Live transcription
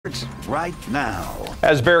Right now.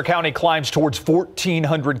 As Bexar County climbs towards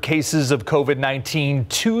 1,400 cases of COVID-19,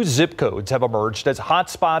 2 zip codes have emerged as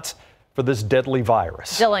hotspots for this deadly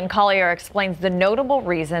virus. Dylan Collier explains the notable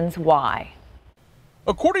reasons why.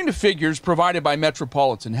 According to figures provided by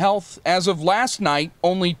Metropolitan Health, as of last night,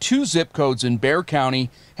 only 2 zip codes in Bexar County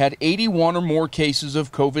had 81 or more cases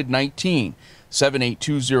of COVID-19.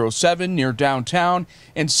 78207 near downtown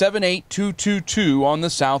and 78222 on the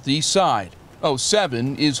southeast side.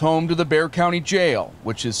 07 is home to the Bexar County Jail,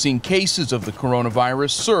 which has seen cases of the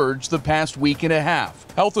coronavirus surge the past week and a half.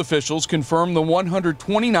 Health officials confirm the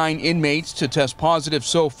 129 inmates to test positive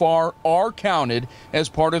so far are counted as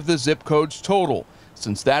part of the zip code's total,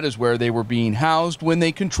 since that is where they were being housed when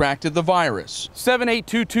they contracted the virus.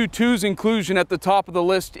 78222's inclusion at the top of the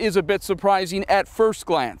list is a bit surprising at first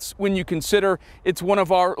glance when you consider it's one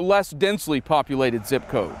of our less densely populated zip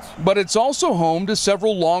codes. But it's also home to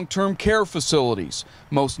several long-term care facilities,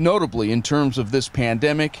 most notably in terms of this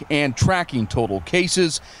pandemic and tracking total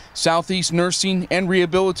cases, Southeast Nursing and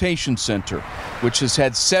Rehabilitation Center, which has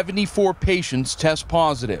had 74 patients test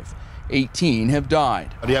positive. 18 have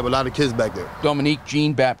died. You have a lot of kids back there. Dominique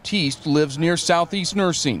Jean-Baptiste lives near Southeast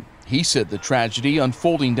Nursing. He said the tragedy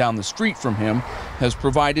unfolding down the street from him has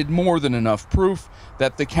provided more than enough proof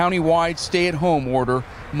that the countywide stay-at-home order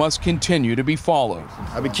must continue to be followed.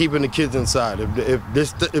 I've been keeping the kids inside. If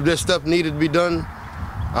this stuff needed to be done,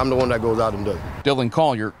 I'm the one that goes out and does it. Dylan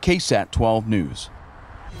Collier, KSAT 12 News.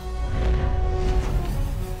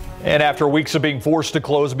 And after weeks of being forced to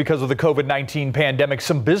close because of the COVID-19 pandemic,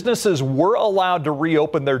 some businesses were allowed to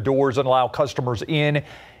reopen their doors and allow customers in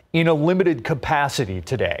a limited capacity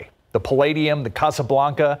today. The Palladium, the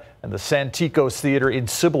Casablanca, and the Santikos Theater in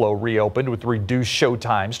Cibolo reopened with reduced show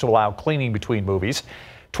times to allow cleaning between movies.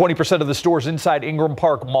 20% of the stores inside Ingram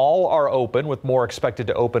Park Mall are open, with more expected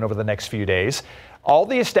to open over the next few days. All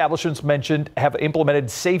the establishments mentioned have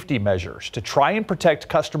implemented safety measures to try and protect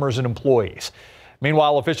customers and employees.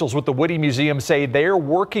 Meanwhile, officials with the Woody Museum say they're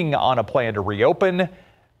working on a plan to reopen,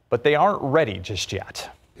 but they aren't ready just yet.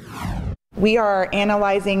 We are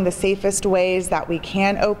analyzing the safest ways that we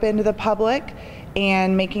can open to the public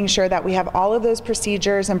and making sure that we have all of those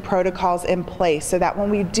procedures and protocols in place so that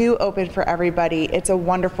when we do open for everybody, it's a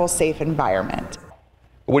wonderful, safe environment.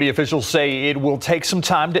 Woody officials say it will take some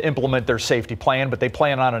time to implement their safety plan, but they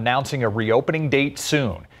plan on announcing a reopening date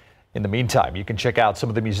soon. In the meantime, you can check out some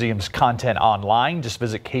of the museum's content online. Just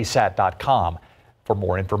visit KSAT.com for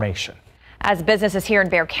more information. As businesses here in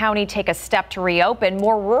Bexar County take a step to reopen,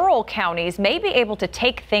 more rural counties may be able to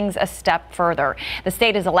take things a step further. The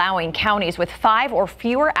state is allowing counties with 5 or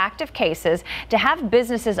fewer active cases to have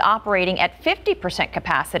businesses operating at 50%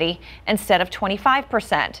 capacity instead of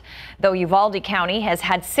 25%. Though Uvalde County has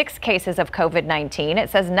had 6 cases of COVID-19, it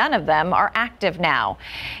says none of them are active now.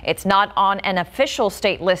 It's not on an official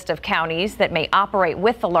state list of counties that may operate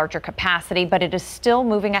with the larger capacity, but it is still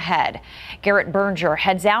moving ahead. Garrett Berger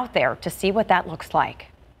heads out there to see what that looks like.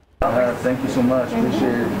 Thank you so much. Appreciate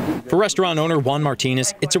it. For restaurant owner Juan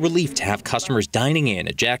Martinez, it's a relief to have customers dining in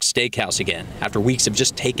at Jack's Steakhouse again after weeks of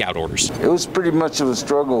just takeout orders. It was pretty much of a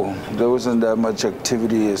struggle. There wasn't that much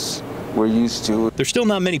activity as we're used to. There's still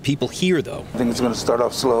not many people here, though. I think it's going to start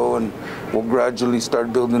off slow and we'll gradually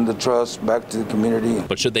start building the trust back to the community.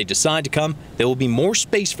 But should they decide to come, there will be more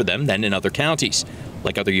space for them than in other counties.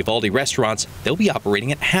 Like other Uvalde restaurants, they'll be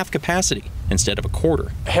operating at half capacity instead of a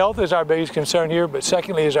quarter. Health is our biggest concern here, but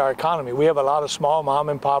secondly is our economy. We have a lot of small mom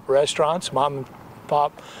and pop restaurants, mom and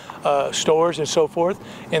pop stores and so forth,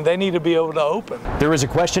 and they need to be able to open. There is a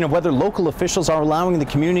question of whether local officials are allowing the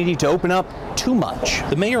community to open up too much.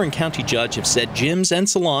 The mayor and county judge have said gyms and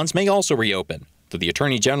salons may also reopen, though the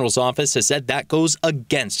Attorney General's office has said that goes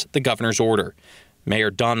against the governor's order.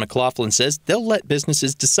 Mayor Don McLaughlin says they'll let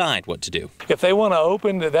businesses decide what to do. If they want to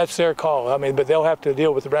open, that's their call. I mean, but they'll have to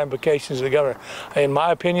deal with the ramifications of the governor. In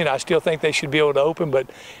my opinion, I still think they should be able to open, but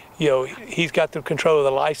you know, he's got the control of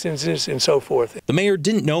the licenses and so forth. The mayor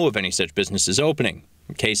didn't know of any such businesses opening.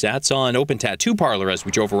 KSAT saw an open tattoo parlor as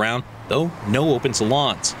we drove around, though no open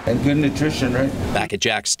salons. And good nutrition, right? Back at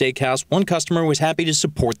Jack's Steakhouse, one customer was happy to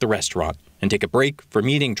support the restaurant and take a break from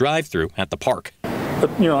eating drive-through at the park.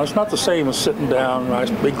 But, you know, it's not the same as sitting down, nice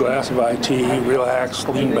big glass of IT, relax,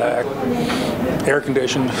 lean back, air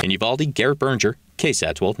conditioned. In Uvalde, Garrett Berger,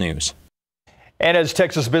 KSAT 12 News. And as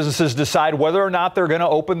Texas businesses decide whether or not they're going to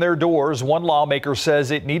open their doors, one lawmaker says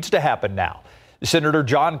it needs to happen now. Senator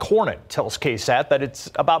John Cornyn tells KSAT that it's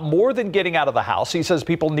about more than getting out of the house. He says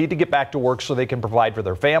people need to get back to work so they can provide for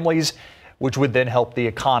their families, which would then help the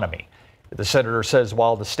economy. The senator says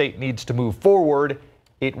while the state needs to move forward,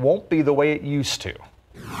 it won't be the way it used to.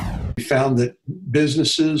 We found that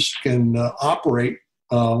businesses can operate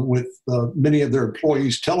with many of their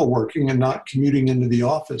employees teleworking and not commuting into the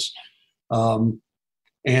office. And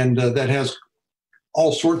that has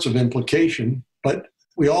all sorts of implication. But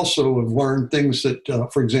we also have learned things that,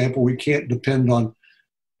 for example, we can't depend on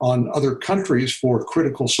other countries for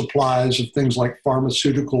critical supplies of things like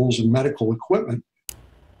pharmaceuticals and medical equipment.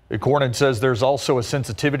 Cornyn says there's also a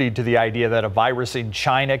sensitivity to the idea that a virus in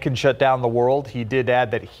China can shut down the world. He did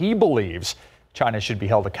add that he believes China should be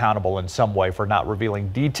held accountable in some way for not revealing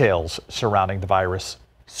details surrounding the virus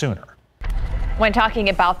sooner. When talking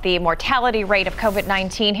about the mortality rate of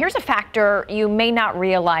COVID-19, here's a factor you may not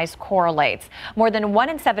realize correlates. More than 1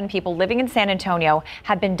 in 7 people living in San Antonio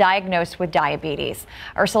have been diagnosed with diabetes.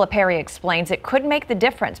 Ursula Perry explains it could make the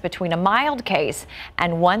difference between a mild case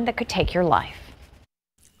and one that could take your life.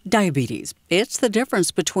 Diabetes. It's the difference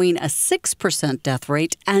between a 6% death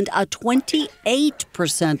rate and a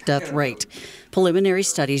 28% death rate. Preliminary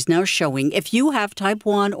studies now showing if you have type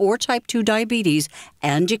 1 or type 2 diabetes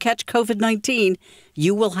and you catch COVID-19,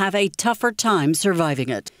 you will have a tougher time surviving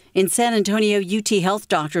it. In San Antonio, UT Health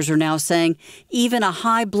doctors are now saying even a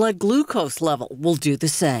high blood glucose level will do the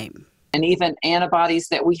same. And even antibodies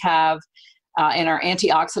that we have in our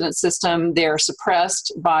antioxidant system, they're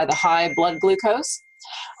suppressed by the high blood glucose.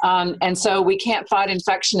 And so we can't fight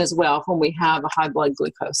infection as well when we have a high blood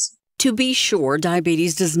glucose. To be sure,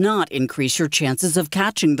 diabetes does not increase your chances of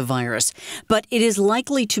catching the virus, but it is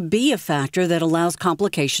likely to be a factor that allows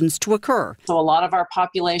complications to occur. So a lot of our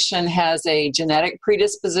population has a genetic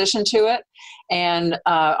predisposition to it. And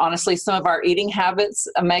honestly, some of our eating habits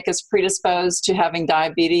make us predisposed to having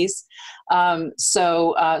diabetes.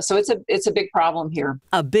 So it's a big problem here.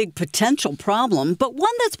 A big potential problem, but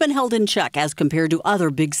one that's been held in check as compared to other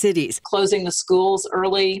big cities. Closing the schools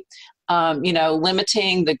early,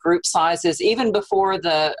 limiting the group sizes, even before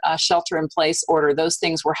the shelter-in-place order, those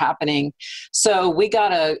things were happening. So we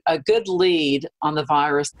got a good lead on the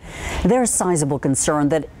virus. There's sizable concern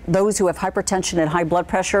that those who have hypertension and high blood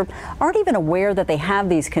pressure aren't even aware that they have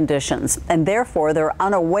these conditions, and therefore they're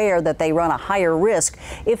unaware that they run a higher risk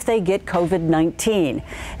if they get COVID-19.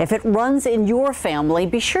 If it runs in your family,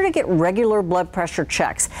 be sure to get regular blood pressure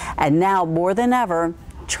checks. And now more than ever,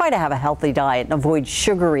 try to have a healthy diet and avoid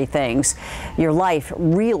sugary things. Your life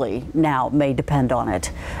really now may depend on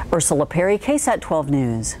it. Ursula Perry, KSAT 12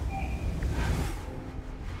 News.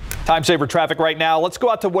 Time saver traffic right now. Let's go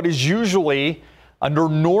out to what is usually, under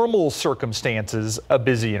normal circumstances, a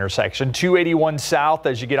busy intersection. 281 south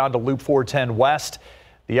as you get onto Loop 410 west.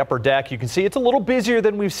 The upper deck, you can see it's a little busier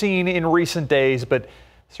than we've seen in recent days, but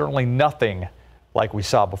certainly nothing like we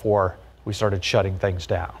saw before we started shutting things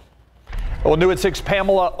down. Well, new at 6,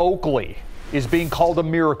 Pamela Oakley is being called a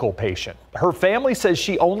miracle patient. Her family says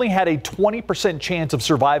she only had a 20% chance of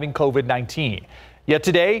surviving COVID-19. Yet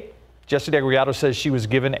today, Jesse DeGriato says she was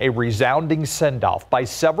given a resounding send-off by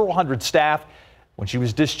several hundred staff when she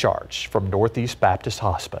was discharged from Northeast Baptist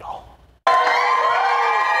Hospital.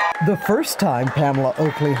 The first time Pamela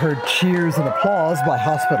Oakley heard cheers and applause by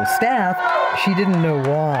hospital staff, she didn't know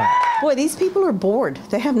why. Boy, these people are bored.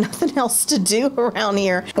 They have nothing else to do around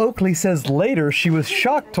here. Oakley says later she was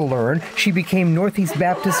shocked to learn she became Northeast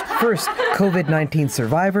Baptist's first COVID-19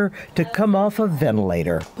 survivor to come off a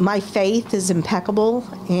ventilator. My faith is impeccable,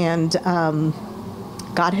 and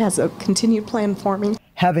God has a continued plan for me.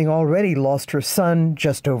 Having already lost her son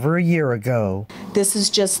just over a year ago. This is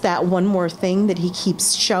just that one more thing that he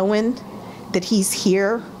keeps showing that he's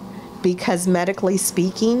here, because medically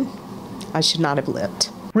speaking, I should not have lived.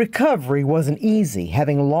 Recovery wasn't easy,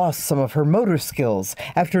 having lost some of her motor skills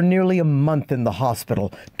after nearly a month in the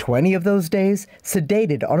hospital. 20 of those days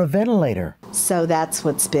sedated on a ventilator. So that's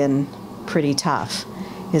what's been pretty tough,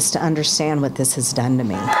 is to understand what this has done to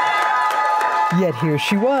me. Yet here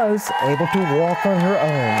she was, able to walk on her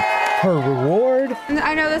own. Her reward?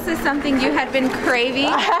 I know this is something you had been craving.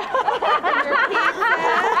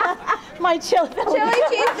 My chili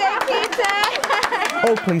cheesesteak pizza.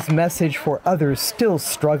 Oakley's message for others still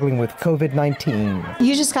struggling with COVID-19.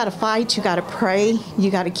 You just got to fight, you got to pray, you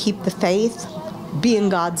got to keep the faith, be in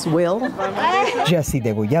God's will. Jesse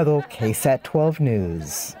DeGriato, KSAT 12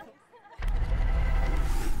 News.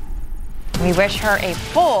 We wish her a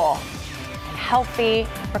full, healthy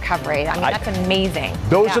recovery. I mean, that's amazing.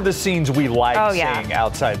 Those are the scenes we like yeah. seeing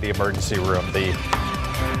outside the emergency room. The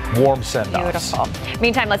warm send-offs. Beautiful.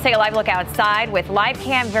 Meantime, let's take a live look outside with live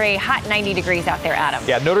cam. Very hot, 90 degrees out there, Adam.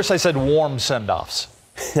 Yeah, notice I said warm send-offs.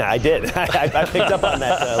 I did. I picked up on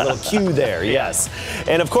that little cue there, yes.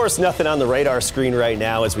 And of course, nothing on the radar screen right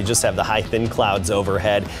now as we just have the high thin clouds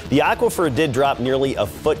overhead. The aquifer did drop nearly a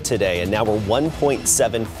foot today, and now we're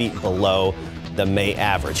 1.7 feet below the May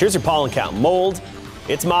average. Here's your pollen count. Mold,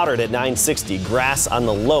 it's moderate at 960. Grass on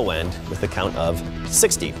the low end with a count of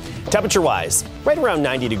 60. Temperature-wise, right around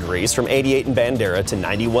 90 degrees from 88 in Bandera to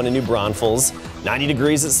 91 in New Braunfels, 90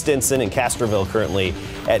 degrees at Stinson and Castroville currently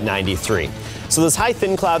at 93. So those high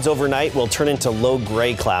thin clouds overnight will turn into low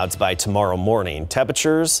gray clouds by tomorrow morning.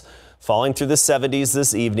 Temperatures falling through the 70s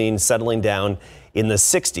this evening, settling down in the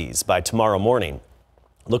 60s by tomorrow morning.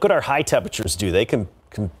 Look what our high temperatures do. They can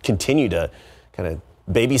continue to kind of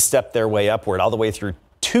baby step their way upward all the way through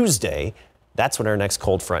Tuesday. That's when our next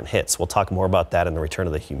cold front hits. We'll talk more about that and the return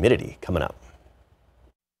of the humidity coming up.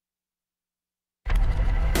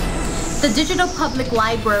 The digital public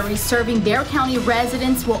library serving Bexar County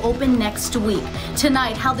residents will open next week.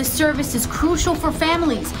 Tonight, how this service is crucial for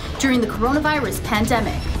families during the coronavirus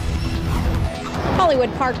pandemic.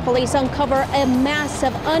 Hollywood Park police uncover a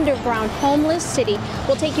massive underground homeless city.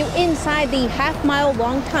 We'll take you inside the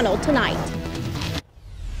half-mile-long tunnel tonight.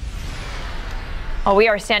 Well, we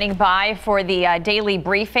are standing by for the daily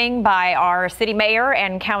briefing by our city mayor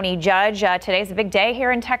and county judge. Today's a big day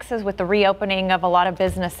here in Texas with the reopening of a lot of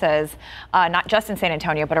businesses, not just in San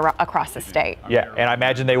Antonio, but across the state. Yeah, and I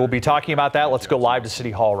imagine they will be talking about that. Let's go live to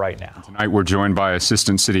City Hall right now. Tonight we're joined by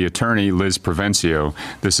Assistant City Attorney Liz Provencio.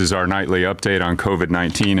 This is our nightly update on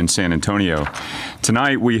COVID-19 in San Antonio.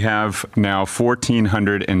 Tonight we have now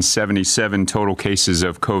 1,477 total cases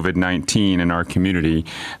of COVID-19 in our community.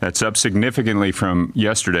 That's up significantly from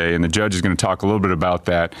yesterday, and the judge is going to talk a little bit about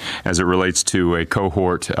that as it relates to a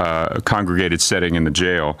cohort congregated setting in the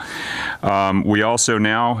jail. We also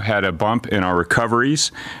now had a bump in our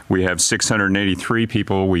recoveries. We have 683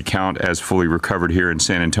 people we count as fully recovered here in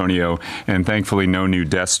San Antonio, and thankfully no new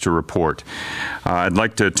deaths to report. I'd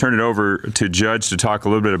like to turn it over to Judge to talk a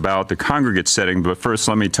little bit about the congregate setting, but first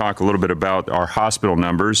let me talk a little bit about our hospital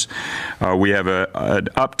numbers. We have an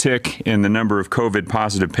uptick in the number of COVID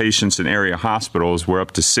positive patients in area hospitals. We're up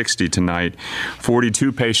to 60 tonight.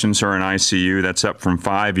 42 patients are in ICU. That's up from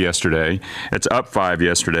 5 yesterday. It's up 5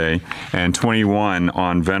 yesterday, and 21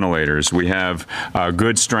 on ventilators. We have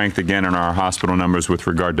good strength again in our hospital numbers with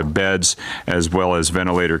regard to beds as well as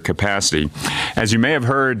ventilator capacity. As you may have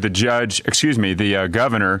heard, the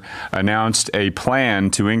governor announced a plan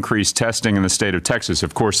to increase testing in the state of Texas.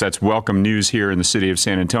 Of course, that's welcome news here in the city of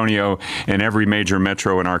San Antonio and every major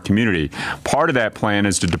metro in our community. Part of that plan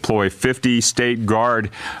is to deploy 50 state guard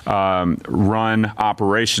run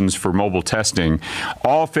operations for mobile testing.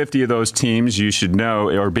 All 50 of those teams, you should know,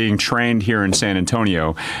 are being trained here in San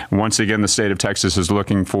Antonio. Once again, the state of Texas is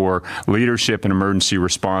looking for leadership in emergency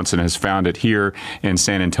response and has found it here in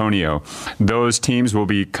San Antonio. Those teams will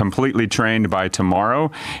be completely trained by tomorrow,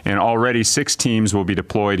 and already 6 teams will be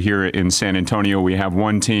deployed here in San Antonio. We have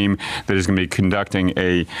 1 team that is going to be conducting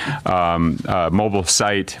a mobile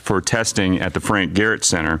site for testing at the Frank Garrett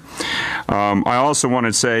Center. I also want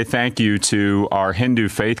to say thank you to our Hindu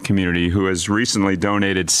faith community who has recently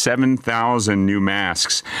donated 7,000 new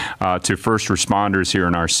masks to first responders here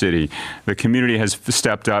in our city. The community has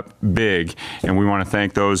stepped up big, and we want to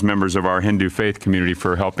thank those members of our Hindu faith community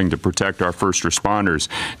for helping to protect our first responders.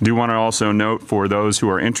 Do want to also note, for those who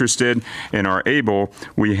are interested and are able,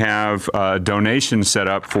 we have donations set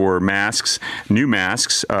up for masks, new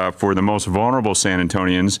masks for the most vulnerable San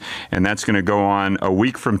Antonians, and that's going to go on a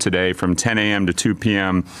week from today from 10 a.m. to 2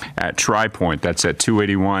 p.m. at Tri-Point. That's at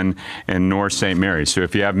 281 in North St. Mary. So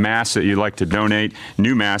if you have masks that you'd like to donate,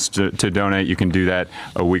 new masks to donate, you can do that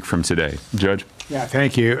a week from today. Judge? Yeah,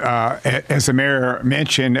 thank you. As the mayor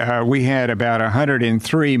mentioned, we had about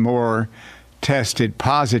 103 more tested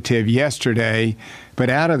positive yesterday, but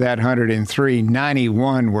out of that 103,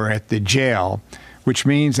 91 were at the jail, which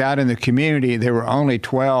means out in the community there were only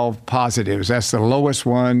 12 positives. That's the lowest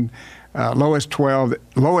one. Lowest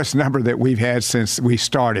number that we've had since we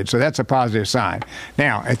started. So that's a positive sign.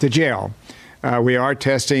 Now, at the jail, we are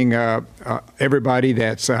testing everybody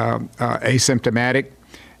that's asymptomatic,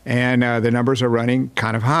 and the numbers are running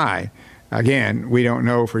kind of high. Again, we don't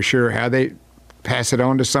know for sure how they pass it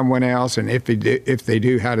on to someone else, and if they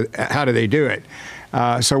do, how do they do it?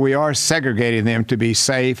 So we are segregating them to be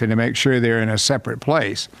safe and to make sure they're in a separate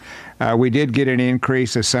place. We did get an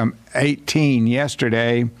increase of some 18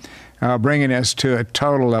 yesterday, bringing us to a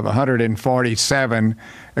total of 147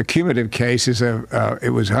 cumulative cases.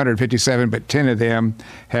 It was 157, but 10 of them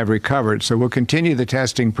have recovered. So we'll continue the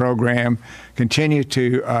testing program, continue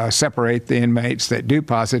to separate the inmates that do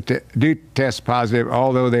test positive,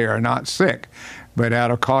 although they are not sick. but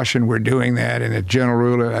out of caution, we're doing that. And the general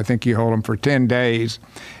rule, I think you hold them for 10 days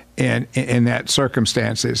in that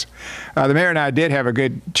circumstances. The mayor and I did have a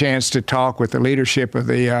good chance to talk with the leadership of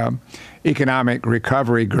the Economic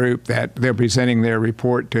Recovery Group that they're presenting their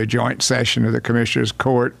report to a joint session of the Commissioners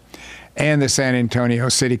Court and the San Antonio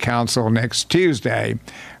City Council next Tuesday.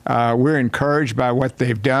 We're encouraged by what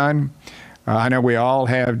they've done. I know we all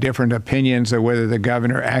have different opinions of whether the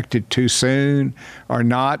governor acted too soon or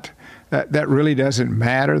not. That really doesn't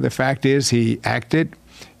matter. The fact is he acted,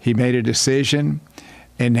 he made a decision,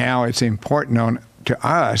 and now it's important to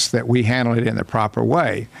us that we handle it in the proper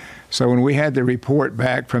way. So when we had the report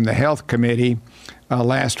back from the Health Committee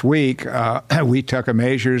last week, we took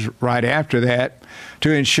measures right after that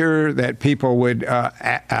to ensure that people would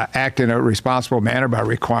act in a responsible manner by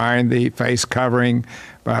requiring the face covering,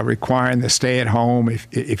 by requiring the stay at home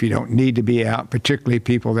if you don't need to be out, particularly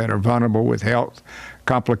people that are vulnerable with health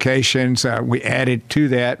complications. We added to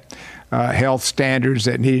that health standards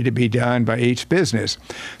that needed to be done by each business.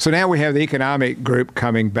 So now we have the economic group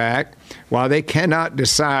coming back. While they cannot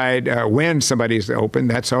decide when somebody's open,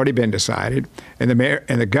 that's already been decided, and the mayor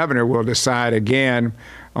and the governor will decide again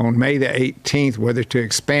on May the 18th whether to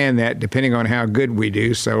expand that depending on how good we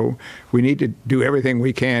do. So we need to do everything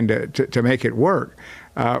we can to make it work.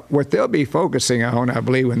 What they'll be focusing on, I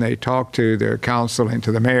believe, when they talk to the council and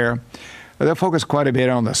to the mayor, they'll focus quite a bit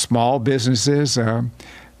on the small businesses.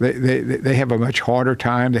 They have a much harder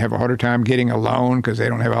time. They have a harder time getting a loan because they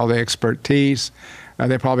don't have all the expertise.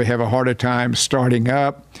 They probably have a harder time starting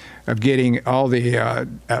up, of getting all the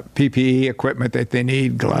PPE equipment that they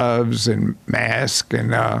need, gloves and masks and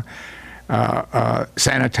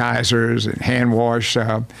sanitizers and hand wash.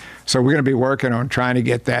 So we're going to be working on trying to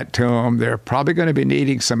get that to them. They're probably going to be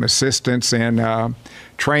needing some assistance in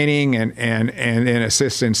training and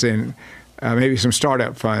assistance in maybe some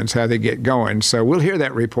startup funds, how they get going. So we'll hear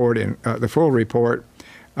that report, the full report,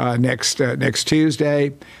 next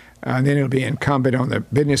Tuesday. And then it'll be incumbent on the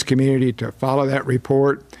business community to follow that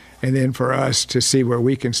report, and then for us to see where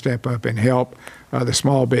we can step up and help the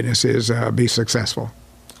small businesses be successful.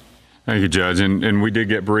 Thank you, Judge. And we did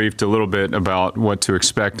get briefed a little bit about what to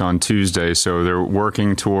expect on Tuesday. So they're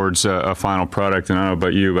working towards a final product. And I don't know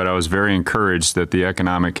about you, but I was very encouraged that the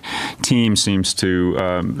economic team seems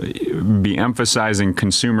to be emphasizing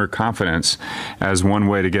consumer confidence as one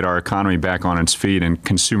way to get our economy back on its feet. And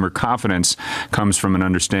consumer confidence comes from an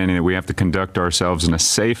understanding that we have to conduct ourselves in a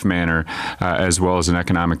safe manner as well as an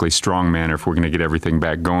economically strong manner if we're going to get everything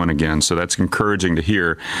back going again. So that's encouraging to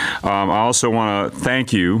hear. I also want to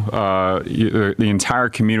thank you. The entire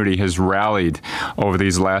community has rallied over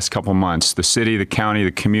these last couple months. The city, the county,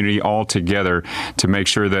 the community all together to make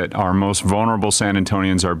sure that our most vulnerable San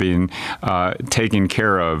Antonians are being taken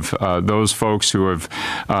care of. Those folks who have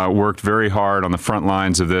worked very hard on the front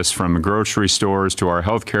lines of this, from the grocery stores to our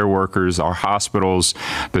healthcare workers, our hospitals,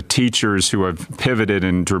 the teachers who have pivoted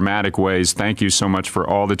in dramatic ways. Thank you so much for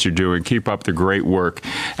all that you're doing. Keep up the great work.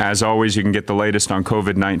 As always, you can get the latest on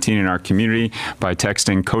COVID-19 in our community by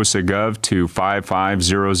texting KSAT to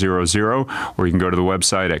 55000, or you can go to the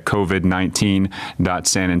website at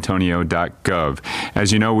covid19.sanantonio.gov.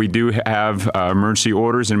 As you know, we do have emergency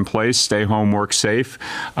orders in place, stay home, work safe,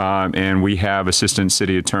 and we have Assistant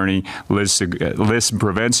City Attorney Liz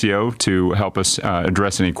Provencio to help us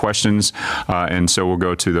address any questions, and so we'll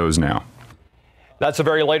go to those now. That's the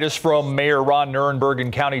very latest from Mayor Ron Nirenberg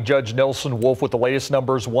and County Judge Nelson Wolf with the latest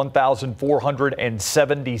numbers: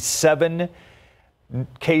 1,477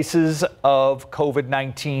 cases of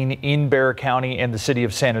COVID-19 in Bexar County and the city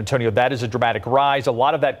of San Antonio. That is a dramatic rise. A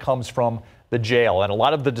lot of that comes from the jail, and a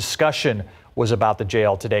lot of the discussion was about the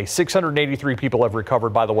jail today. 683 people have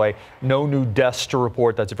recovered, by the way. No new deaths to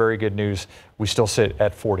report. That's very good news. We still sit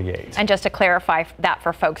at 48. And just to clarify that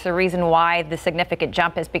for folks, the reason why the significant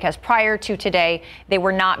jump is because prior to today, they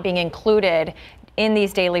were not being included in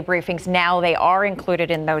these daily briefings. Now they are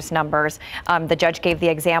included in those numbers. The judge gave the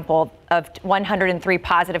example of 103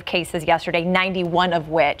 positive cases yesterday, 91 of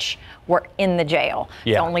which were in the jail.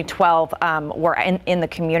 Yeah. So only 12 were in the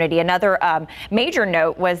community. Another major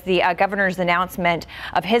note was the governor's announcement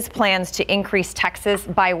of his plans to increase Texas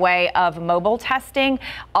by way of mobile testing.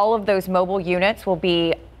 All of those mobile units will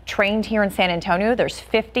be trained here in San Antonio. There's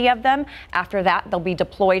 50 of them. After that, they'll be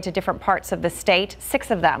deployed to different parts of the state.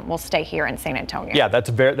 6 of them will stay here in San Antonio. Yeah, that's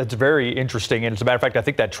very interesting. And as a matter of fact, I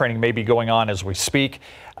think that training may be going on as we speak.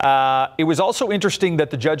 It was also interesting that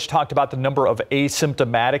the judge talked about the number of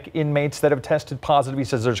asymptomatic inmates that have tested positive. He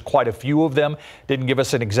says there's quite a few of them. Didn't give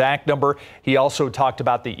us an exact number. He also talked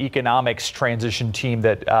about the economics transition team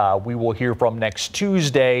that we will hear from next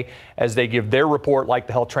Tuesday as they give their report. Like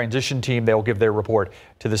the health transition team, they'll give their report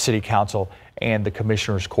to the city council and the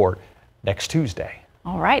commissioner's court next Tuesday.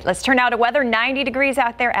 All right, let's turn now to weather. 90 degrees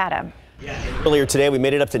out there, Adam. Earlier today, we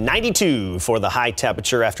made it up to 92 for the high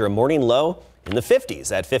temperature after a morning low in the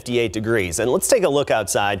 50s at 58 degrees. And let's take a look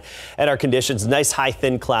outside at our conditions. Nice high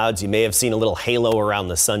thin clouds. You may have seen a little halo around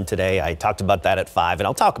the sun today. I talked about that at 5, and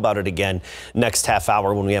I'll talk about it again next half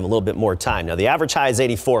hour when we have a little bit more time. Now, the average high is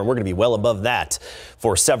 84, and we're going to be well above that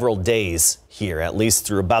for several days here, at least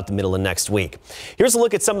through about the middle of next week. Here's a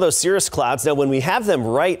look at some of those cirrus clouds. Now, when we have them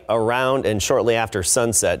right around and shortly after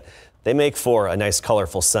sunset, they make for a nice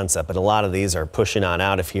colorful sunset, but a lot of these are pushing on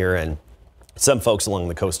out of here, and some folks along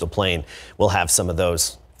the coastal plain will have some of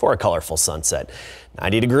those for a colorful sunset.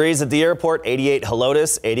 90 degrees at the airport, 88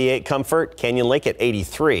 Helotes, 88 Comfort, Canyon Lake at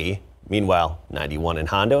 83. Meanwhile, 91 in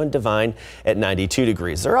Hondo and Divine at 92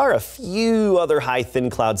 degrees. There are a few other high thin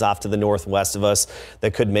clouds off to the northwest of us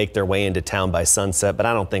that could make their way into town by sunset, but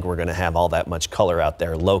I don't think we're going to have all that much color out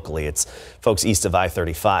there locally. It's folks east of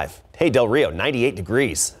I-35. Hey, Del Rio, 98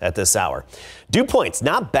 degrees at this hour. Dew points,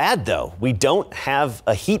 not bad though. We don't have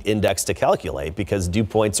a heat index to calculate because dew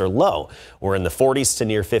points are low. We're in the 40s to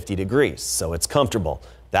near 50 degrees, so it's comfortable.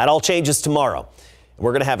 That all changes tomorrow.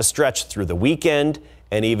 We're going to have a stretch through the weekend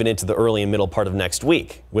and even into the early and middle part of next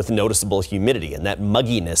week with noticeable humidity and that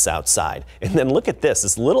mugginess outside. And then look at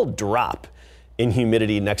this little drop in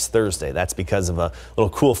humidity next Thursday. That's because of a little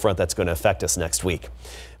cool front that's going to affect us next week.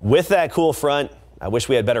 With that cool front, I wish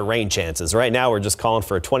we had better rain chances. Right now, we're just calling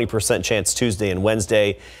for a 20% chance Tuesday and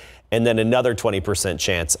Wednesday, and then another 20%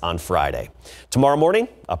 chance on Friday. Tomorrow morning,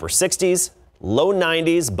 upper 60s, low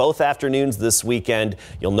 90s, both afternoons this weekend.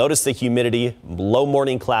 You'll notice the humidity, low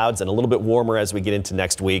morning clouds, and a little bit warmer as we get into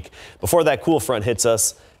next week before that cool front hits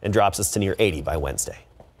us and drops us to near 80 by Wednesday.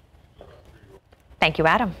 Thank you,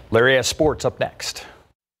 Adam. Larry has sports up next.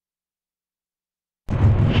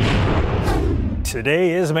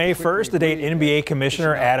 Today is May 1st, the date NBA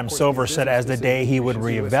Commissioner Adam Silver set as the day he would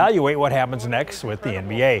reevaluate what happens next with the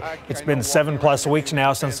NBA. It's been 7+ weeks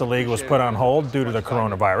now since the league was put on hold due to the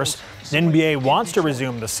coronavirus. The NBA wants to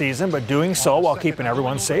resume the season, but doing so while keeping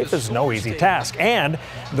everyone safe is no easy task. And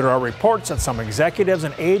there are reports that some executives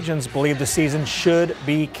and agents believe the season should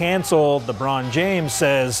be canceled. LeBron James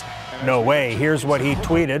says, no way. Here's what he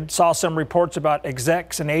tweeted. Saw some reports about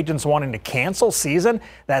execs and agents wanting to cancel season.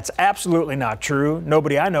 That's absolutely not true.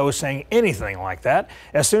 Nobody I know is saying anything like that.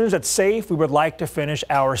 As soon as it's safe, we would like to finish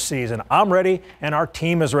our season. I'm ready and our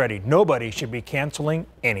team is ready. Nobody should be canceling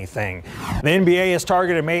anything. The NBA has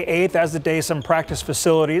targeted May 8th as the day some practice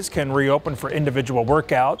facilities can reopen for individual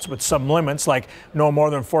workouts with some limits like no more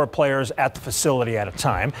than 4 players at the facility at a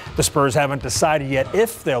time. The Spurs haven't decided yet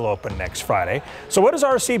if they'll open next Friday. So what is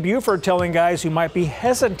R.C. Buford telling guys who might be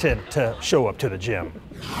hesitant to show up to the gym?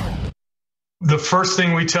 The first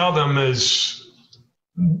thing we tell them is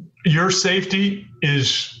your safety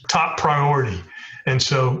is top priority. And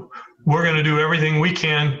so we're going to do everything we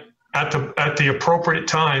can at the appropriate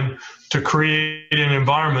time to create an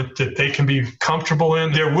environment that they can be comfortable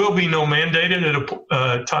in. There will be no mandated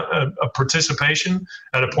a participation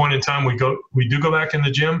at a point in time we do go back in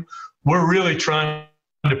the gym. We're really trying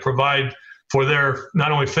to provide for their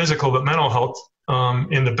not only physical but mental health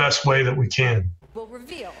in the best way that we can.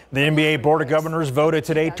 The NBA Board of Governors voted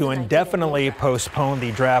today to indefinitely postpone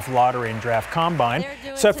the draft lottery and draft combine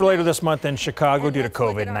set for later this month in Chicago due to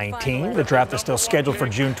COVID-19. The draft is still scheduled for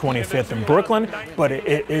June 25th in Brooklyn, but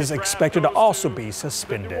it is expected to also be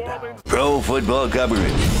suspended. Pro football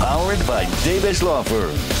coverage powered by Davis Law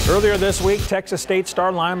Firm. Earlier this week, Texas State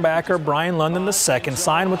star linebacker Brian London II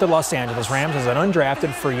signed with the Los Angeles Rams as an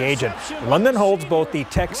undrafted free agent. London holds both the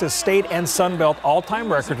Texas State and Sun Belt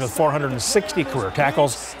all-time records with 460 career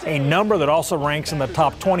tackles, a number that also ranks in the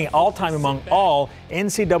top 20 all-time among all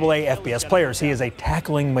NCAA FBS players. He is a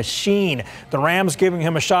tackling machine. The Rams giving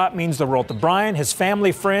him a shot means the world to Brian, his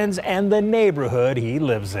family, friends, and the neighborhood he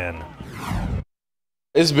lives in.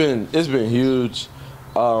 It's been huge.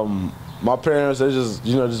 My parents, they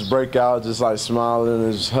just break out, just like smiling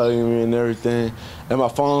and just hugging me and everything. And my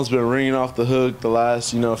phone's been ringing off the hook the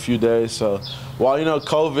last, few days. So while,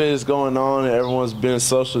 COVID is going on and everyone's been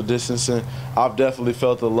social distancing, I've definitely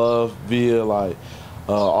felt the love via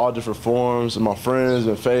all different forms. And my friends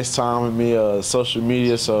been FaceTiming me, social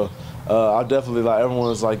media. So I definitely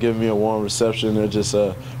everyone's giving me a warm reception. They're just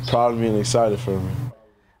proud of me and excited for me.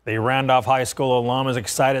 The Randolph High School alum is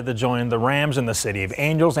excited to join the Rams in the City of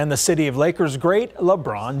Angels and the City of Lakers great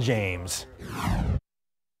LeBron James.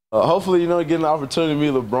 Hopefully, getting the opportunity to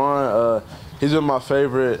meet LeBron. He's been my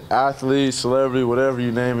favorite athlete, celebrity, whatever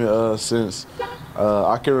you name it, since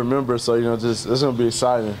I can remember. So, it's going to be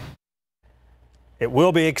exciting. It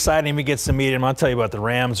will be exciting if he gets to meet him. I'll tell you what, the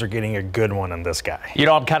Rams are getting a good one on this guy.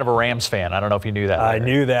 I'm kind of a Rams fan. I don't know if you knew that. I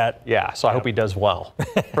knew that. Yeah, so I hope he does well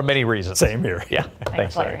for many reasons. Same here. Yeah,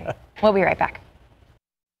 thanks, Larry. We'll be right back.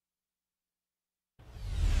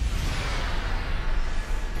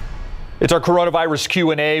 It's our coronavirus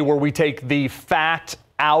Q&A where we take the fact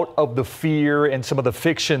out of the fear and some of the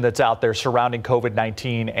fiction that's out there surrounding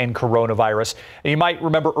COVID-19 and coronavirus. And you might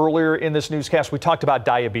remember earlier in this newscast, we talked about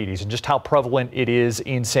diabetes and just how prevalent it is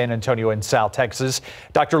in San Antonio and South Texas.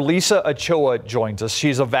 Dr. Lisa Ochoa joins us.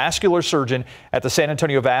 She's a vascular surgeon at the San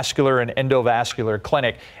Antonio Vascular and Endovascular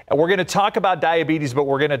Clinic. And we're going to talk about diabetes, but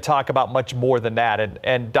we're going to talk about much more than that.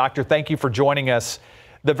 And Doctor, thank you for joining us.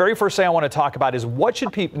 The very first thing I want to talk about is what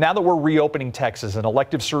should people, now that we're reopening Texas and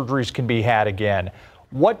elective surgeries can be had again,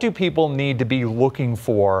 what do people need to be looking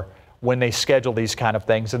for when they schedule these kind of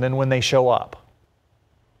things and then when they show up?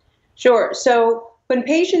 Sure. So when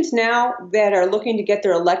patients now that are looking to get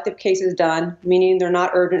their elective cases done, meaning they're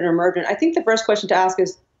not urgent or emergent, I think the first question to ask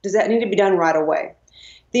is, does that need to be done right away?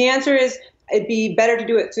 The answer is, it'd be better to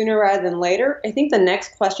do it sooner rather than later. I think the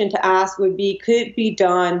next question to ask would be, could it be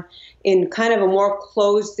done in kind of a more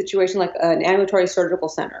closed situation like an ambulatory surgical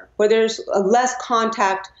center, where there's less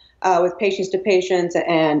contact with patients to patients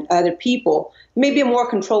and other people, maybe a more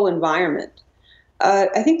controlled environment.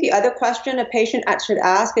 I think the other question a patient should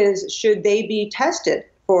ask is, should they be tested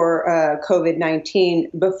for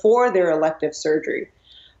COVID-19 before their elective surgery?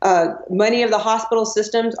 Many of the hospital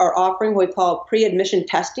systems are offering what we call pre-admission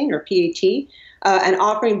testing, or PAT, and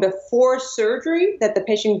offering before surgery that the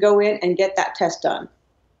patient go in and get that test done.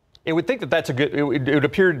 It would think that that's a good, it would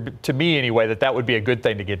appear to me anyway that that would be a good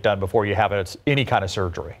thing to get done before you have any kind of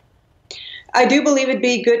surgery. I do believe it'd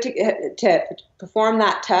be good to perform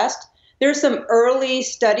that test. There's some early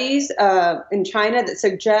studies in China that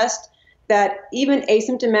suggest that even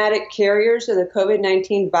asymptomatic carriers of the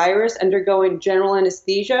COVID-19 virus undergoing general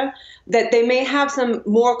anesthesia, that they may have some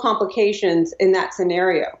more complications in that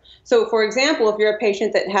scenario. So, for example, if you're a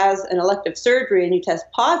patient that has an elective surgery and you test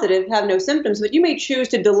positive, have no symptoms, but you may choose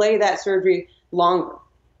to delay that surgery longer.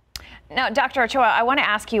 Now, Dr. Ochoa, I want to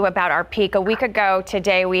ask you about our peak. A week ago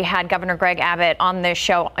today, we had Governor Greg Abbott on this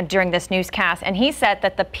show during this newscast, and he said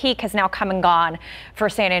that the peak has now come and gone for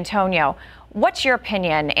San Antonio. What's your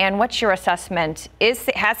opinion and what's your assessment?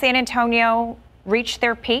 Has San Antonio reached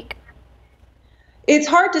their peak? It's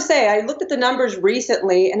hard to say. I looked at the numbers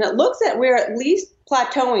recently, and it looks like we're at least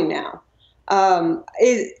plateauing now.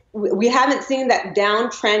 We haven't seen that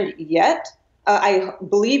downtrend yet. I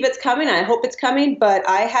believe it's coming. I hope it's coming, but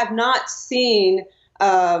I have not seen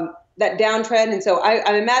that downtrend. And so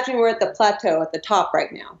I imagine we're at the plateau at the top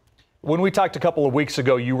right now. When we talked a couple of weeks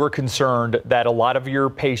ago, you were concerned that a lot of your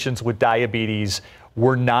patients with diabetes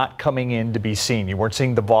were not coming in to be seen. You weren't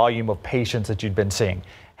seeing the volume of patients that you'd been seeing.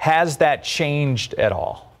 Has that changed at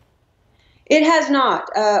all? It has not.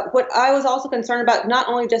 What I was also concerned about, not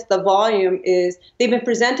only just the volume, is they've been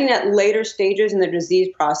presenting at later stages in the disease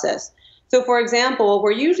process. So, for example,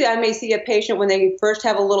 where usually I may see a patient when they first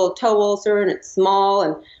have a little toe ulcer and it's small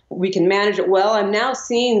and we can manage it well, I'm now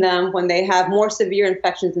seeing them when they have more severe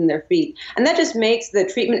infections in their feet. And that just makes the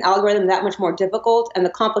treatment algorithm that much more difficult and the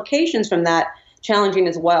complications from that challenging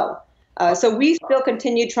as well. So we still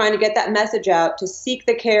continue trying to get that message out to seek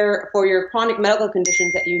the care for your chronic medical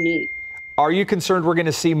conditions that you need. Are you concerned we're going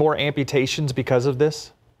to see more amputations because of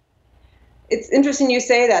this? It's interesting you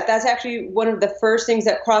say that. That's actually one of the first things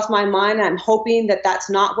that crossed my mind. I'm hoping that that's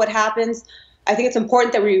not what happens. I think it's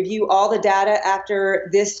important that we review all the data after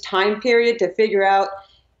this time period to figure out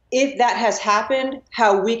if that has happened,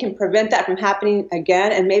 how we can prevent that from happening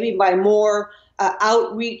again, and maybe by more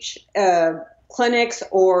outreach clinics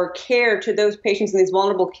or care to those patients in these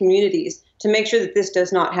vulnerable communities to make sure that this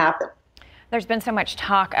does not happen. There's been so much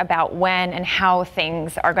talk about when and how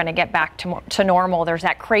things are going to get back to normal. There's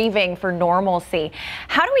that craving for normalcy.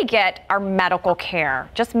 How do we get our medical care,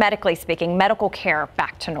 just medically speaking, medical care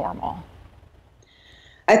back to normal?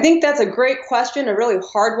 I think that's a great question, a really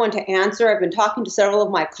hard one to answer. I've been talking to several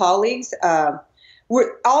of my colleagues. We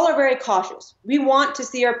all are very cautious. We want to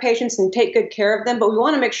see our patients and take good care of them, but we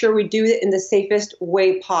want to make sure we do it in the safest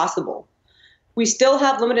way possible. we still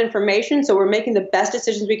have limited information, so we're making the best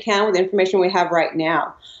decisions we can with the information we have right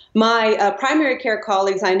now. My primary care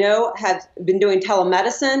colleagues I know have been doing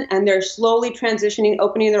telemedicine, and they're slowly transitioning,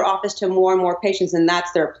 opening their office to more and more patients, and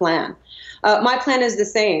that's their plan. My plan is the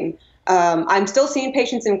same. I'm still seeing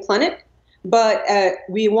patients in clinic, but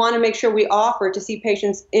we want to make sure we offer to see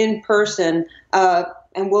patients in person,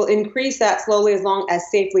 and we'll increase that slowly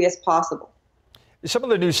as safely as possible. Some of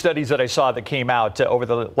the new studies that I saw that came out over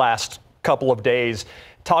the last couple of days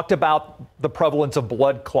talked about the prevalence of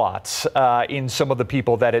blood clots in some of the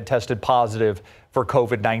people that had tested positive for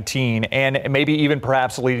COVID-19 and maybe even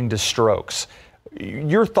perhaps leading to strokes.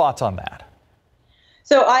 Your thoughts on that?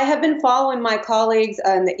 So I have been following my colleagues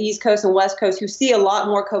on the East Coast and West Coast who see a lot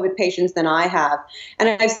more COVID patients than I have. And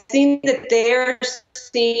I've seen that they're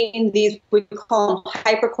seeing these, we call them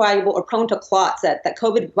hypercoagulable or prone to clots, that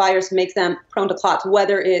COVID virus makes them prone to clots,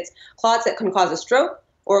 whether it's clots that can cause a stroke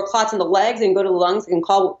or clots in the legs and go to the lungs and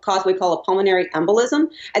cause what we call a pulmonary embolism.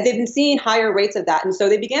 And they've been seeing higher rates of that. And so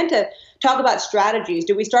they began to talk about strategies.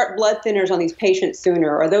 Do we start blood thinners on these patients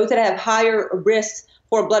sooner? Or those that have higher risks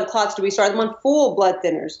for blood clots, do we start them on full blood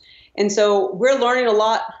thinners? And so we're learning a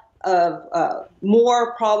lot of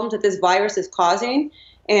more problems that this virus is causing.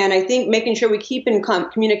 And I think making sure we keep in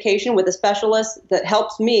communication with a specialist that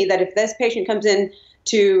helps me, that if this patient comes in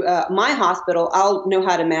to my hospital, I'll know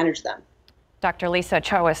how to manage them. Dr. Lisa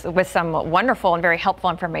Cho with some wonderful and very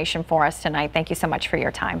helpful information for us tonight. Thank you so much for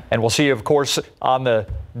your time. And we'll see you, of course, on the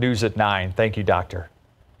news at 9. Thank you, Doctor.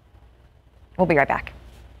 We'll be right back.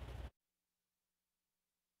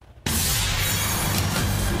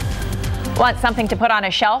 Want something to put on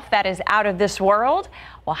a shelf that is out of this world?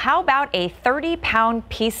 Well, how about a 30-pound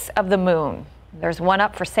piece of the moon? There's one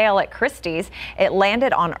up for sale at Christie's. It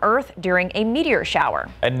landed on Earth during a meteor shower.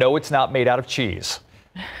 And no, it's not made out of cheese.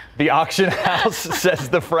 The auction house says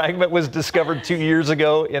the fragment was discovered 2 years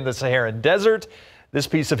ago in the Saharan desert. This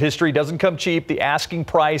piece of history doesn't come cheap. The asking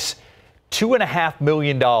price, $2.5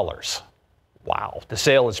 million. Wow. The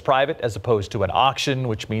sale is private as opposed to an auction,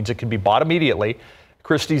 which means it can be bought immediately.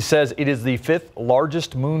 Christie's says it is the 5th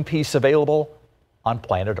largest moon piece available on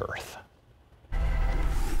planet Earth.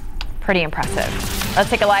 Pretty impressive. Let's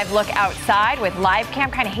take a live look outside with live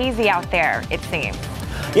cam. Kind of hazy out there, it seems.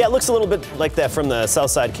 Yeah, it looks a little bit like that from the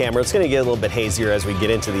south side camera. It's going to get a little bit hazier as we get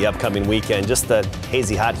into the upcoming weekend. Just the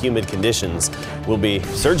hazy, hot, humid conditions will be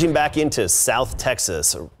surging back into South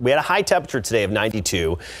Texas. We had a high temperature today of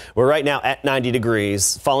 92. We're right now at 90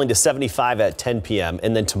 degrees, falling to 75 at 10 p.m.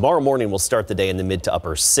 And then tomorrow morning we'll start the day in the mid to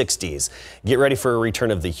upper 60s. Get ready for a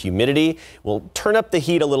return of the humidity. We'll turn up the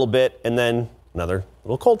heat a little bit, and then another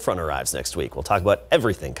little cold front arrives next week. We'll talk about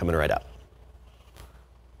everything coming right up.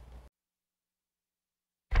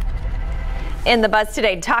 In the buzz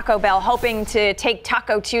today, Taco Bell hoping to take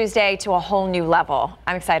Taco Tuesday to a whole new level.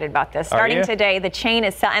 I'm excited about this. Starting today, the chain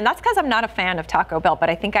is selling, and that's because I'm not a fan of Taco Bell, but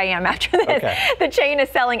I think I am after this. Okay. The chain is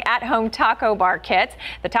selling at-home taco bar kits.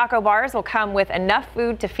 The taco bars will come with enough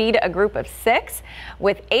food to feed a group of 6,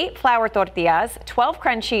 with 8 flour tortillas, 12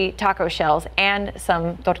 crunchy taco shells, and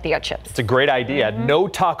some tortilla chips. It's a great idea. No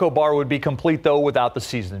taco bar would be complete, though, without the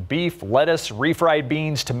seasoned beef, lettuce, refried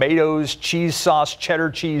beans, tomatoes, cheese sauce,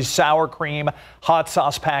 cheddar cheese, sour cream, hot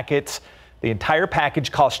sauce packets. The entire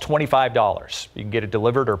package costs $25. You can get it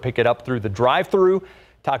delivered or pick it up through the drive-thru.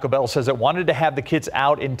 Taco Bell says it wanted to have the kits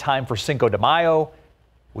out in time for Cinco de Mayo,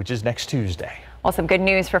 which is next Tuesday. Well, some good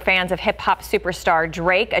news for fans of hip-hop superstar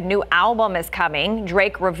Drake. A new album is coming.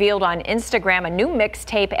 Drake revealed on Instagram a new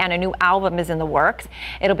mixtape and a new album is in the works.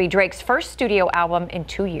 It'll be Drake's first studio album in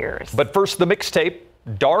 2 years. But first, the mixtape.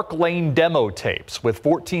 Dark Lane demo tapes with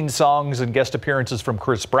 14 songs and guest appearances from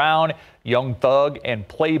Chris Brown, Young Thug, and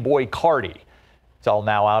Playboi Carti. It's all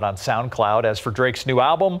now out on SoundCloud. As for Drake's new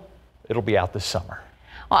album, it'll be out this summer.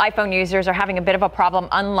 Well, iPhone users are having a bit of a problem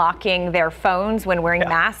unlocking their phones when wearing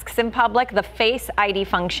masks in public. The Face ID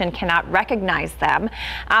function cannot recognize them.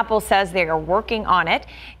 Apple says they are working on it.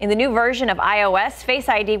 In the new version of iOS, Face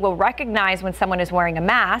ID will recognize when someone is wearing a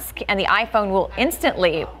mask, and the iPhone will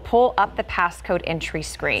instantly pull up the passcode entry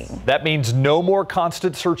screen. That means no more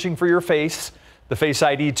constant searching for your face. The Face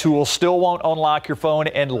ID tool still won't unlock your phone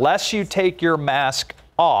unless you take your mask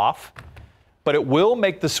off, but it will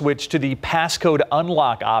make the switch to the passcode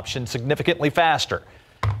unlock option significantly faster.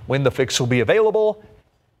 When the fix will be available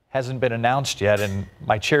hasn't been announced yet, and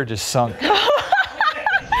my chair just sunk.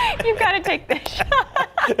 You've got to take this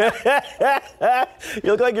shot.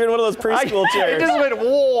 You look like you're in one of those preschool chairs. I just went,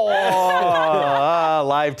 whoa.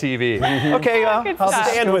 Live TV. Okay, I'll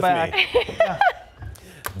stand with back. me.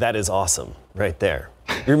 That is awesome right there.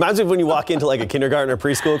 It reminds me of when you walk into like a kindergarten or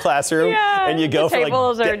preschool classroom and you go the for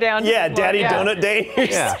tables like, are down. Daddy Donut Day.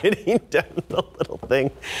 You're sitting down the little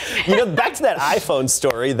thing. You know, back to that iPhone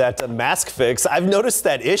story, that mask fix. I've noticed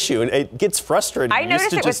that issue, and it gets frustrating. I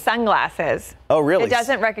noticed it with sunglasses. Oh, really? It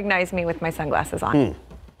doesn't recognize me with my sunglasses on.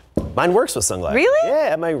 Mine works with sunglasses. Really?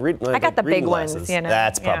 Yeah, I got the big ones, glasses. you know.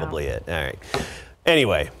 That's probably it. All right.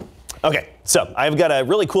 Anyway, okay, so I've got a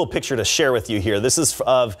really cool picture to share with you here. This is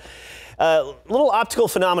of a little optical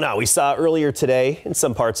phenomena we saw earlier today in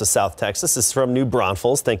some parts of South Texas. This is from New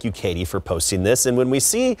Braunfels. Thank you, Katie, for posting this. And when we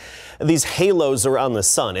see these halos around the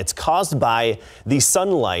sun, it's caused by the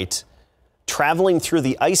sunlight traveling through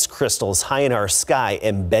the ice crystals high in our sky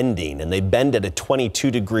and bending, and they bend at a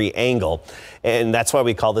 22-degree angle, and that's why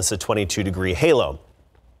we call this a 22-degree halo.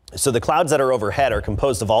 So the clouds that are overhead are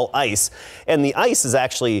composed of all ice, and the ice is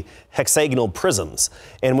actually hexagonal prisms,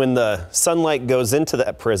 and when the sunlight goes into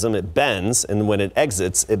that prism, it bends, and when it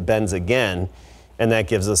exits, it bends again, and that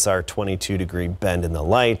gives us our 22-degree bend in the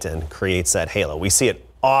light and creates that halo. We see it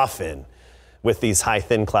often with these high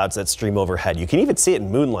thin clouds that stream overhead. You can even see it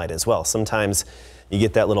in moonlight as well. Sometimes you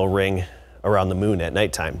get that little ring around the moon at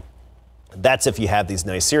nighttime. That's if you have these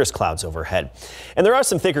nice cirrus clouds overhead. And there are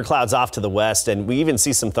some thicker clouds off to the west, and we even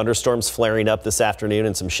see some thunderstorms flaring up this afternoon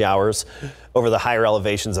and some showers over the higher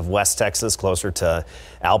elevations of West Texas, closer to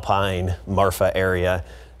Alpine, Marfa area,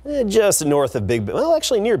 just north of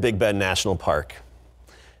near Big Bend National Park.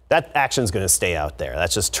 That action's going to stay out there.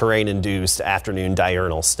 That's just terrain-induced afternoon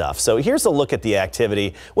diurnal stuff. So here's a look at the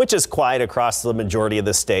activity, which is quiet across the majority of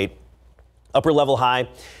the state. Upper level high,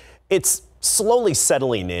 it's slowly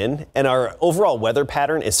settling in, and our overall weather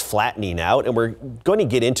pattern is flattening out, and we're going to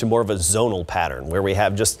get into more of a zonal pattern where we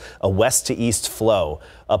have just a west to east flow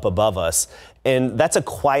up above us. And that's a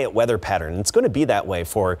quiet weather pattern. It's going to be that way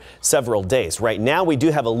for several days. Right now, we do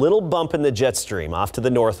have a little bump in the jet stream off to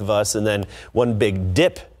the north of us, and then one big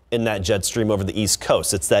dip in that jet stream over the east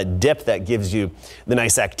coast. It's that dip that gives you the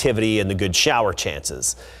nice activity and the good shower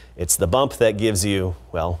chances. It's the bump that gives you,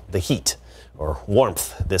 well, the heat or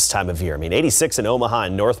warmth this time of year. I mean, 86 in Omaha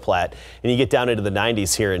and North Platte, and you get down into the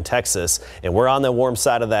 90s here in Texas, and we're on the warm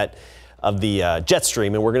side of the jet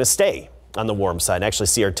stream, and we're going to stay on the warm side and actually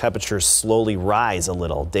see our temperatures slowly rise a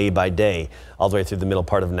little day by day all the way through the middle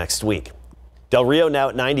part of next week. Del Rio now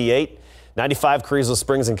at 98. 95 Carrizo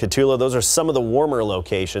Springs and Cotulla, those are some of the warmer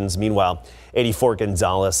locations. Meanwhile, 84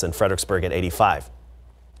 Gonzales and Fredericksburg at 85.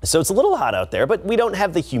 So it's a little hot out there, but we don't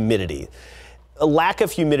have the humidity. A lack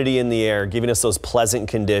of humidity in the air giving us those pleasant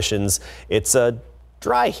conditions. It's a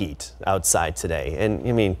dry heat outside today. And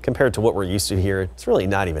I mean, compared to what we're used to here, it's really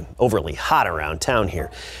not even overly hot around town here.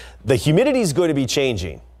 The humidity is going to be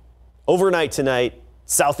changing. Overnight tonight,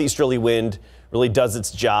 southeasterly wind really does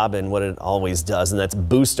its job and what it always does, and that's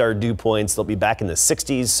boost our dew points. They'll be back in the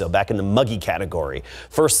 60s, so back in the muggy category.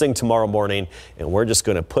 First thing tomorrow morning, and we're just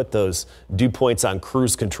going to put those dew points on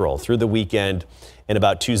cruise control through the weekend and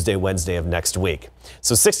about Tuesday, Wednesday of next week.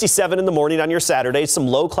 So 67 in the morning on your Saturday, some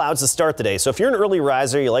low clouds to start the day. So if you're an early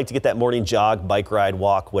riser, you like to get that morning jog, bike ride,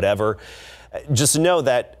 walk, whatever, just know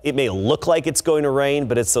that it may look like it's going to rain,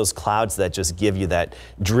 but it's those clouds that just give you that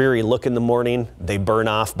dreary look in the morning. They burn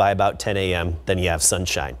off by about 10 a.m. Then you have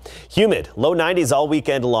sunshine. Humid, low 90s all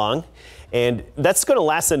weekend long, and that's going to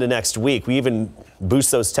last into next week. We even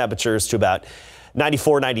boost those temperatures to about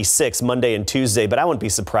 94, 96 Monday and Tuesday, but I wouldn't be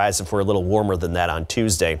surprised if we're a little warmer than that on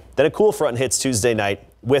Tuesday. Then a cool front hits Tuesday night.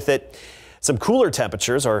 With it, some cooler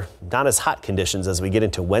temperatures or not as hot conditions as we get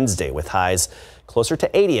into Wednesday with highs closer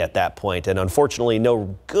to 80 at that point. And unfortunately,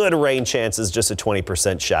 no good rain chances, just a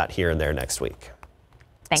 20% shot here and there next week.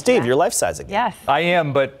 Steve, you're life size again. Yes. I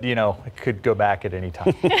am, but you know, it could go back at any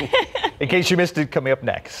time. In case you missed it, coming up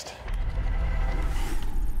next.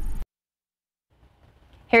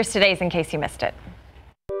 Here's today's In Case You Missed It.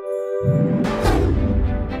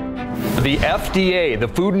 The FDA, the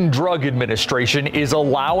Food and Drug Administration, is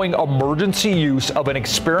allowing emergency use of an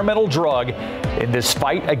experimental drug in this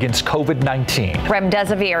fight against COVID-19.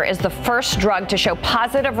 Remdesivir is the first drug to show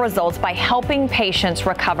positive results by helping patients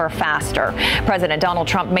recover faster. President Donald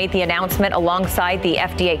Trump made the announcement alongside the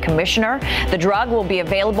FDA commissioner. The drug will be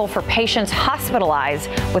available for patients hospitalized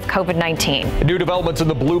with COVID-19. New developments in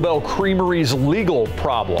the Bluebell Creamery's legal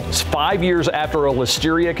problems. 5 years after a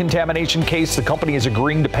listeria contamination case, the company is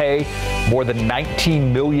agreeing to pay more than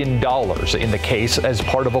 $19 million in the case as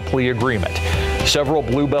part of a plea agreement. Several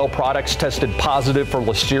Bluebell products tested positive for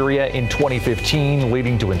listeria in 2015,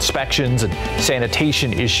 leading to inspections and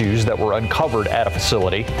sanitation issues that were uncovered at a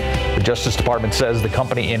facility. The Justice Department says the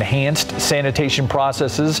company enhanced sanitation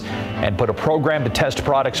processes and put a program to test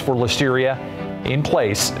products for listeria in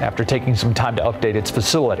place after taking some time to update its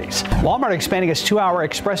facilities. Walmart expanding its 2-hour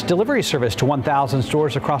express delivery service to 1,000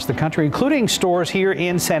 stores across the country, including stores here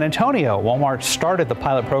in San Antonio. Walmart started the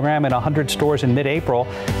pilot program in 100 stores in mid-April.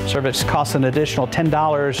 Service costs an additional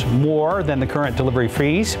 $10 more than the current delivery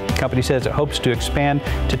fees. The company says it hopes to expand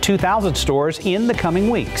to 2,000 stores in the coming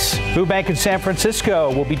weeks. Food Bank in San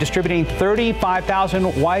Francisco will be distributing 35,000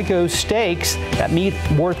 Wagyu steaks that meat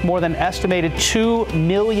worth more than estimated $2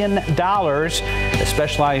 million. The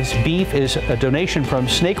specialized beef is a donation from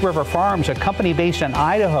Snake River Farms, a company based in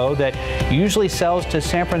Idaho that usually sells to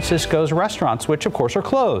San Francisco's restaurants, which of course are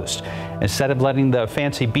closed. Instead of letting the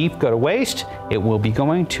fancy beef go to waste, it will be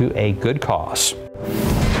going to a good cause.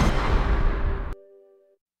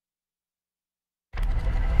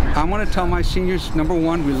 I want to tell my seniors, number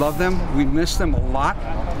one, we love them, we miss them a lot,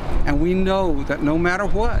 and we know that no matter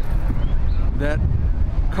what, that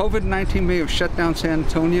COVID-19 may have shut down San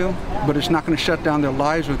Antonio, but it's not going to shut down their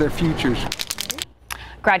lives or their futures.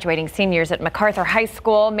 Graduating seniors at MacArthur High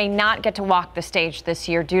School may not get to walk the stage this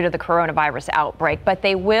year due to the coronavirus outbreak, but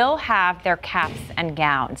they will have their caps and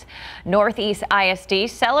gowns. Northeast ISD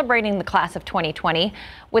celebrating the class of 2020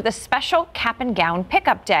 with a special cap and gown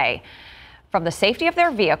pickup day. From the safety of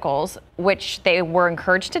their vehicles, which they were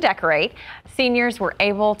encouraged to decorate, seniors were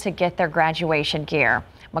able to get their graduation gear.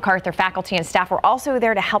 MacArthur faculty and staff were also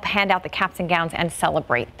there to help hand out the caps and gowns and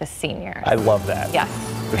celebrate the seniors. I love that. Yes.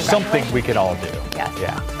 There's something we can all do. Yes.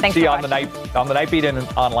 Yeah. Thanks See you for on the night beat and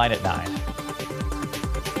online at 9.